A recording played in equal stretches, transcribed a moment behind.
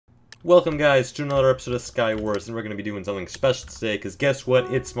Welcome guys to another episode of Skywars, and we're going to be doing something special today, because guess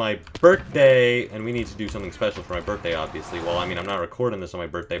what? It's my birthday, and we need to do something special for my birthday, obviously. Well, I mean, I'm not recording this on my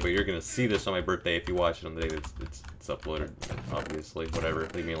birthday, but you're going to see this on my birthday if you watch it on the day it's uploaded, obviously. Whatever,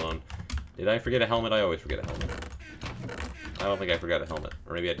 leave me alone. Did I forget a helmet? I always forget a helmet. I don't think I forgot a helmet,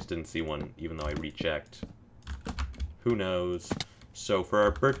 or maybe I just didn't see one, even though I rechecked. Who knows? So for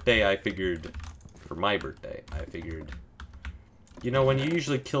our birthday, for my birthday, I figured... You know, when you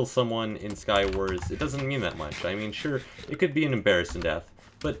usually kill someone in Skywars, it doesn't mean that much. I mean, sure, it could be an embarrassing death,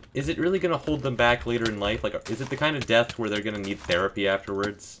 but is it really going to hold them back later in life? Like, is it the kind of death where they're going to need therapy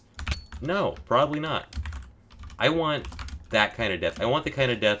afterwards? No, probably not. I want that kind of death. I want the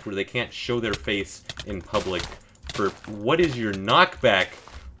kind of death where they can't show their face in public for, what is your knockback?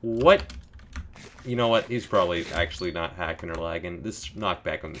 What? You know what? He's probably actually not hacking or lagging. This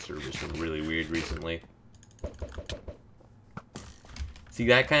knockback on the server's been really weird recently. See,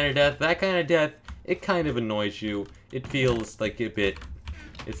 that kind of death, it kind of annoys you. It feels like a bit...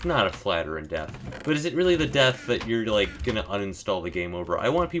 It's not a flattering death. But is it really the death that you're, like, gonna uninstall the game over? I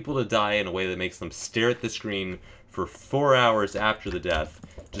want people to die in a way that makes them stare at the screen for 4 hours after the death,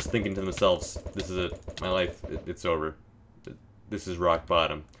 just thinking to themselves, this is it, my life, it's over. This is rock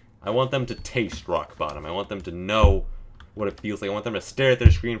bottom. I want them to taste rock bottom. I want them to know what it feels like. I want them to stare at their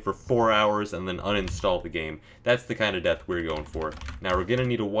screen for 4 hours and then uninstall the game. That's the kind of death we're going for. Now we're gonna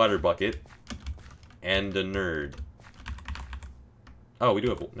need a water bucket and a nerd. Oh, we do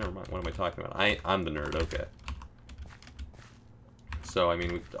have... Never mind. What am I talking about? I'm the nerd. Okay. So, I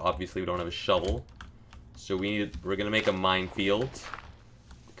mean, obviously we don't have a shovel. So we're gonna make a minefield.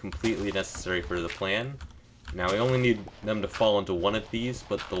 Completely necessary for the plan. Now, we only need them to fall into one of these,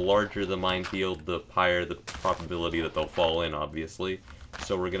 but the larger the minefield, the higher the probability that they'll fall in, obviously.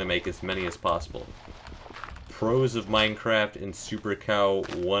 So we're going to make as many as possible. Pros of Minecraft and Super Cow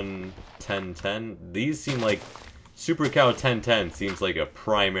 1.10.10. These seem like... Super Cow 10.10 seems like a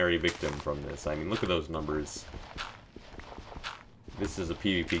primary victim from this. I mean, look at those numbers. This is a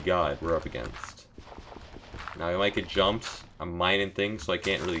PvP god we're up against. Now, I might get jumped. I'm mining things, so I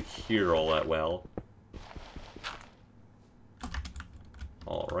can't really hear all that well.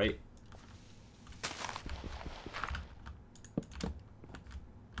 Alright.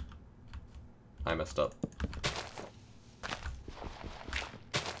 I messed up.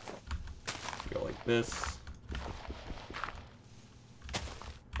 Go like this.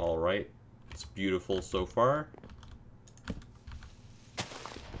 Alright. It's beautiful so far.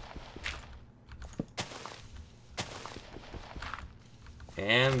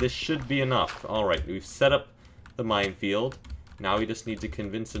 And this should be enough. Alright, we've set up the minefield. Now we just need to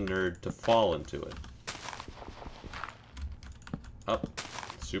convince a nerd to fall into it. Up.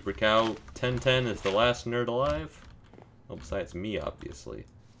 Super Cow 1010 is the last nerd alive. Well, besides me, obviously.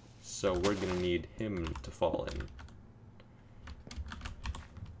 So we're gonna need him to fall in.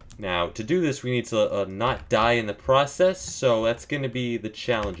 Now, to do this, we need to not die in the process, so that's gonna be the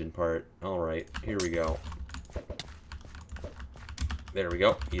challenging part. Alright, here we go. There we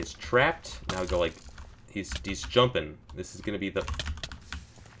go. He is trapped. Now go like... He's jumping. This is gonna be the...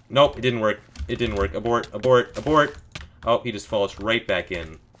 Nope, it didn't work. It didn't work. Abort, abort, abort! Oh, he just falls right back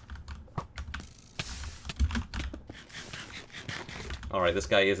in. Alright, this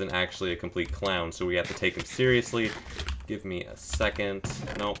guy isn't actually a complete clown, so we have to take him seriously. Give me a second.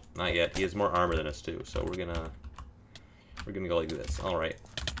 Nope, not yet. He has more armor than us too, so we're gonna go like this. Alright.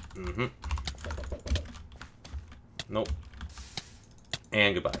 Nope.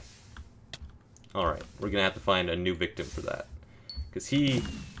 And goodbye. Alright, we're gonna have to find a new victim for that. Because he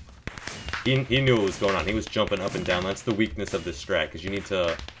knew what was going on. He was jumping up and down. That's the weakness of this strat, because you need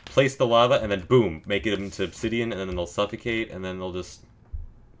to place the lava and then boom, make it into obsidian, and then they'll suffocate, and then they'll just...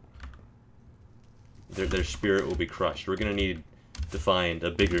 Their spirit will be crushed. We're gonna need to find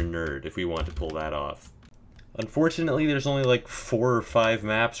a bigger nerd if we want to pull that off. Unfortunately, there's only like 4 or 5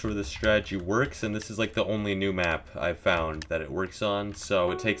 maps where this strategy works, and this is like the only new map I've found that it works on, so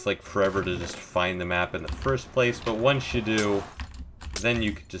it takes like forever to just find the map in the first place, but once you do, then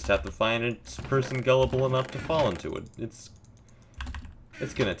you just have to find a person gullible enough to fall into it. It's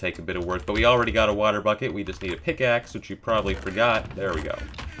gonna take a bit of work, but we already got a water bucket. We just need a pickaxe, which you probably forgot. There we go.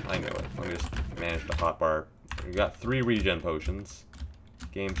 I knew it. Let me just manage to hotbar. We got 3 regen potions. This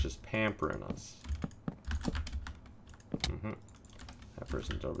game's just pampering us. That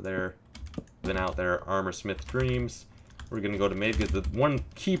person's over there. Then out there, Armor Smith Dreams. We're gonna go to mid, because the one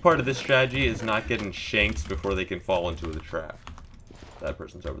key part of this strategy is not getting shanked before they can fall into the trap. That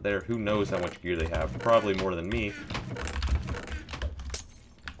person's over there. Who knows how much gear they have? Probably more than me.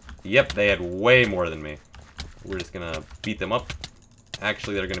 Yep, they had way more than me. We're just gonna beat them up.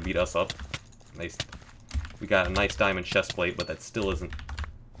 Actually, they're gonna beat us up. Nice. We got a nice diamond chest plate, but that still isn't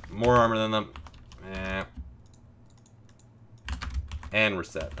more armor than them. Eh. And we're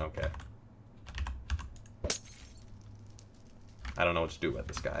set. Okay. I don't know what to do about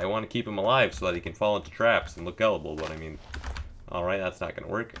this guy. I want to keep him alive so that he can fall into traps and look gullible, but I mean... Alright, that's not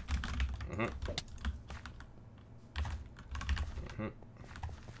gonna work.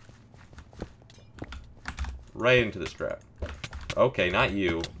 Right into this trap. Okay, not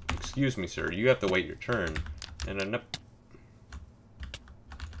you. Excuse me, sir. You have to wait your turn. And nope.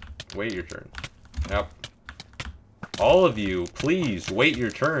 Wait your turn. Yep. All of you, please, wait your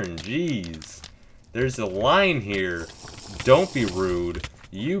turn. Jeez. There's a line here. Don't be rude.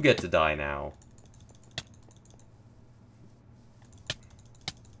 You get to die now.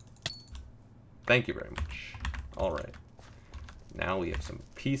 Thank you very much. Alright. Now we have some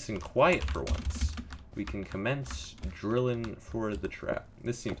peace and quiet for once. We can commence drilling for the trap.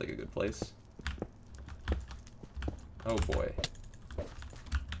 This seems like a good place. Oh boy.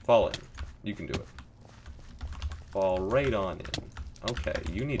 Fall in. You can do it. Fall right on in. Okay,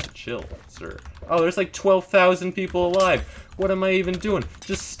 you need to chill, sir. Oh, there's like 12,000 people alive. What am I even doing?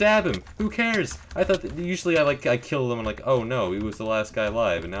 Just stab him. Who cares? I thought that usually I kill them and like, oh no, he was the last guy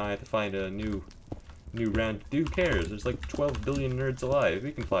alive, and now I have to find a new round. Who cares? There's like 12 billion nerds alive.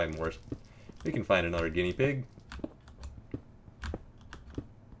 We can find more. We can find another guinea pig.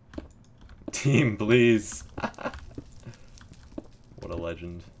 Team, please. What a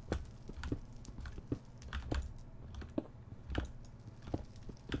legend.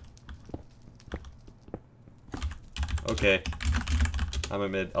 Okay. I'm a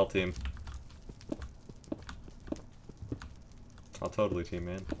mid. I'll team. I'll totally team,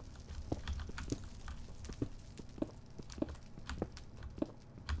 man.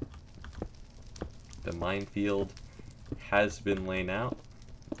 The minefield has been laid out.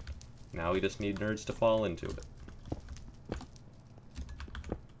 Now we just need nerds to fall into it.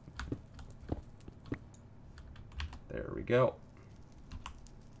 There we go.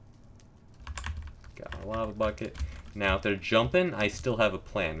 Got our lava bucket. Now, if they're jumping, I still have a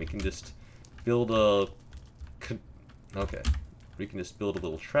plan. We can just build a... Okay. We can just build a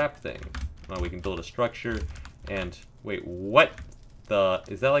little trap thing. We can build a structure, and... Wait, what the...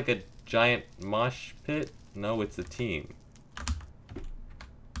 Is that like a giant mosh pit? No, it's a team.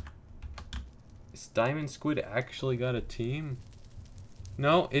 Is Diamond Squid actually got a team?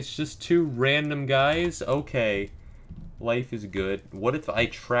 No, it's just two random guys? Okay. Life is good. What if I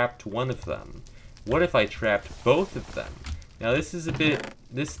trapped one of them? What if I trapped both of them? Now this is a bit...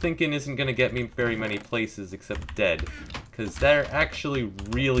 This thinking isn't going to get me very many places except dead. Because they're actually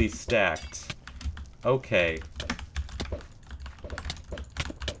really stacked. Okay.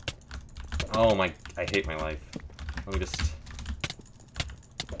 Oh my... I hate my life. Let me just...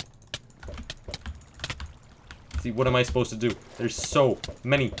 See, what am I supposed to do? There's so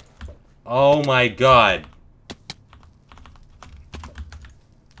many... Oh my god.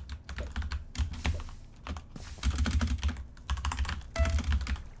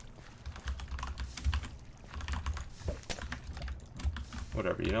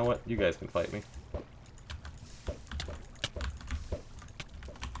 Whatever, you know what? You guys can fight me.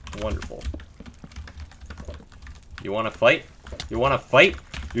 Wonderful. You wanna fight? You wanna fight?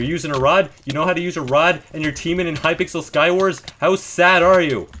 You're using a rod? You know how to use a rod and you're teaming in Hypixel Skywars? How sad are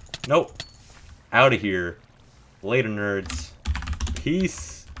you? Nope. Out of here. Later, nerds.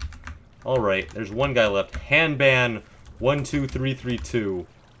 Peace. Alright, there's one guy left. Handban 12332.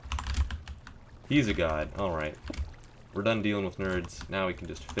 He's a god. Alright. We're done dealing with nerds. Now we can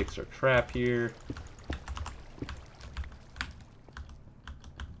just fix our trap here.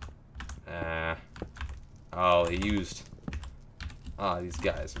 Oh, they used... Ah, these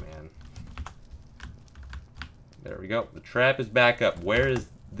guys, man. There we go. The trap is back up. Where is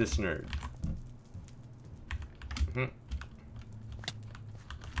this nerd?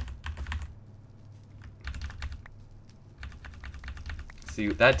 See,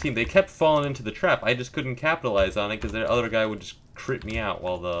 that team, they kept falling into the trap. I just couldn't capitalize on it because the other guy would just crit me out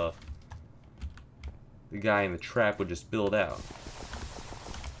while the guy in the trap would just build out.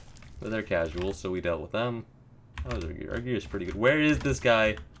 But they're casual, so we dealt with them. Oh, our gear. Our gear is pretty good. Where is this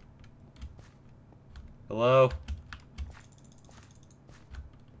guy? Hello?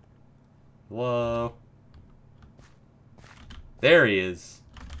 Hello? There he is.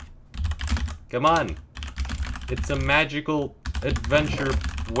 Come on. It's a magical adventure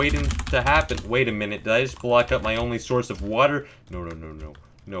waiting to happen. Wait a minute. Did I just block up my only source of water? No, no, no, no.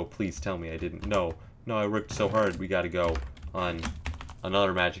 No, please tell me I didn't. No. No, I worked so hard. We gotta go on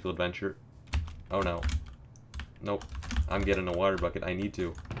another magical adventure. Oh, no. Nope. I'm getting a water bucket. I need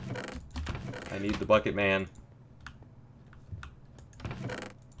to. I need the bucket, man.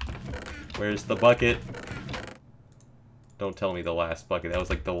 Where's the bucket? Don't tell me the last bucket. That was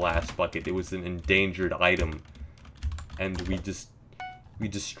like the last bucket. It was an endangered item. And we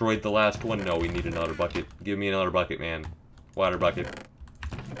destroyed the last one. No, we need another bucket. Give me another bucket, man. Water bucket.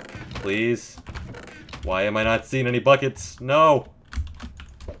 Please. Why am I not seeing any buckets? No!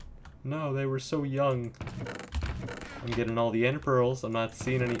 No, they were so young. I'm getting all the end pearls. I'm not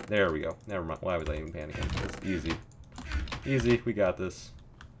seeing any. There we go. Never mind. Why was I even panicking? It's easy. Easy. We got this.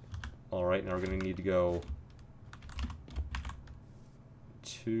 Alright, now we're going to need to go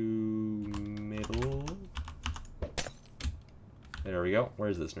to middle. There we go.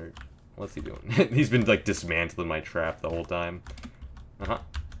 Where's this nerd? What's he doing? He's been, like, dismantling my trap the whole time. Uh-huh.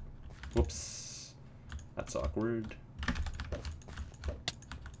 Whoops. That's awkward.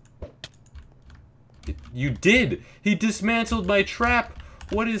 You did! He dismantled my trap!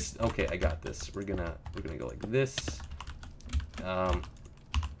 What is... Okay, I got this. We're gonna go like this.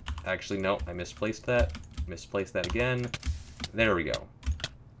 Actually, no. I misplaced that. Misplaced that again. There we go.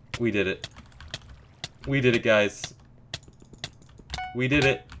 We did it. We did it, guys. We did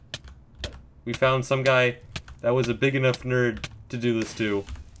it. We found some guy that was a big enough nerd to do this to.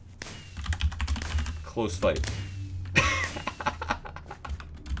 Close fight.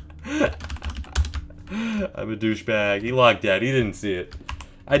 I'm a douchebag. He logged out. He didn't see it.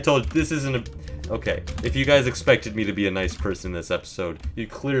 I told you, this isn't a... Okay, if you guys expected me to be a nice person in this episode, you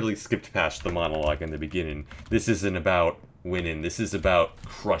clearly skipped past the monologue in the beginning. This isn't about winning. This is about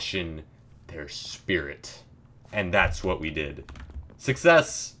crushing their spirit. And that's what we did.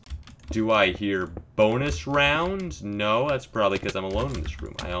 Success! Do I hear bonus round? No, that's probably because I'm alone in this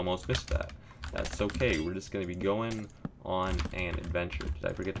room. I almost missed that. That's okay. We're just going to be going on an adventure. Did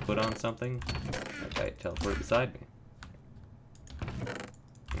I forget to put on something? Okay, teleport beside me.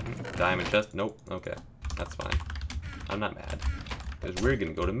 Diamond chest? Nope. Okay. That's fine. I'm not mad. Because we're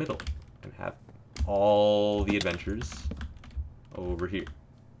going to go to middle and have all the adventures over here.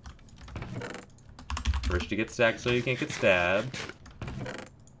 First you get stacked so you can't get stabbed.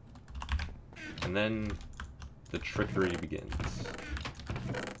 And then the trickery begins.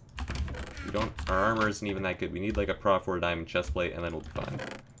 Our armor isn't even that good. We need like a Pro 4 diamond chest plate and then we'll be fine.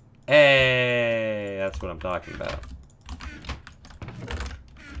 Hey, that's what I'm talking about.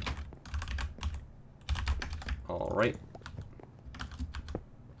 Alright.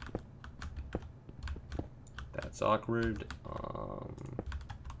 That's awkward.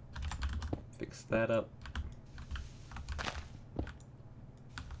 Fix that up.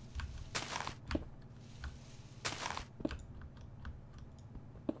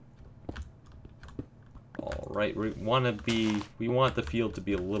 Alright, we want the field to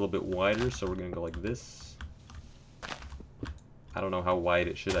be a little bit wider, so we're gonna go like this. I don't know how wide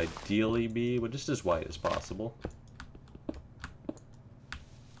it should ideally be, but just as wide as possible.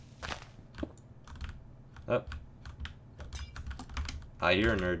 Oh. I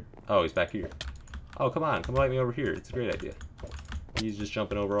hear a nerd. Oh, he's back here. Oh, come on, come light me over here. It's a great idea. He's just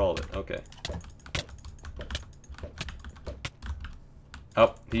jumping over all of it. Okay.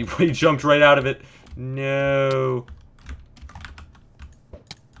 Oh, he jumped right out of it. No.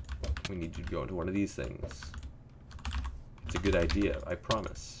 We need you to go into one of these things. It's a good idea, I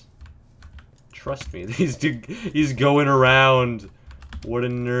promise. Trust me, he's going around. What a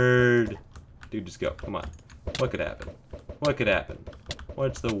nerd. Dude, just go. Come on. What could happen? What could happen?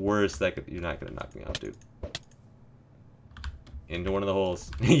 What's the worst that could... You're not gonna knock me out, dude. Into one of the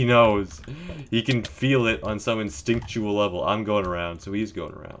holes. He knows. He can feel it on some instinctual level. I'm going around, so he's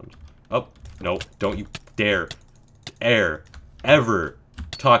going around. Oh, no. Don't you dare ever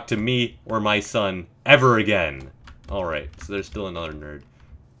talk to me or my son ever again. Alright, so there's still another nerd.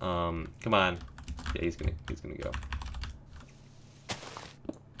 Come on. Yeah, he's gonna go.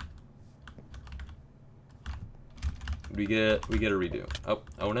 We get a redo.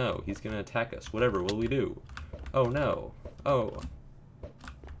 Oh no, he's gonna attack us. Whatever will we do? Oh no. Oh.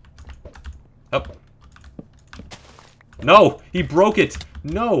 Up. No! He broke it!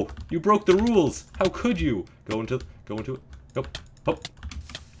 No! You broke the rules! How could you? Go into it. Up.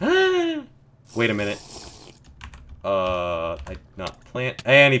 Ah! Wait a minute. Not plant.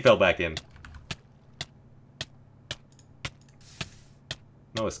 And he fell back in.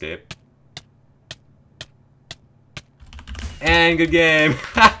 No escape. And good game!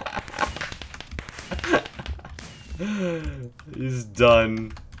 He's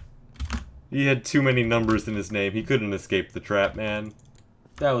done. He had too many numbers in his name. He couldn't escape the trap, man.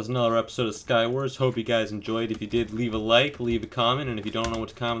 That was another episode of Skywars. Hope you guys enjoyed. If you did, leave a like, leave a comment, and if you don't know what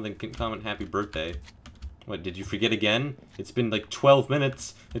to comment, then comment happy birthday. What, did you forget again? It's been like 12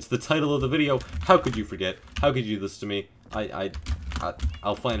 minutes. It's the title of the video. How could you forget? How could you do this to me?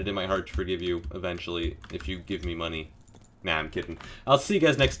 I'll find it in my heart to forgive you eventually if you give me money. Nah, I'm kidding. I'll see you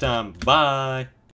guys next time. Bye!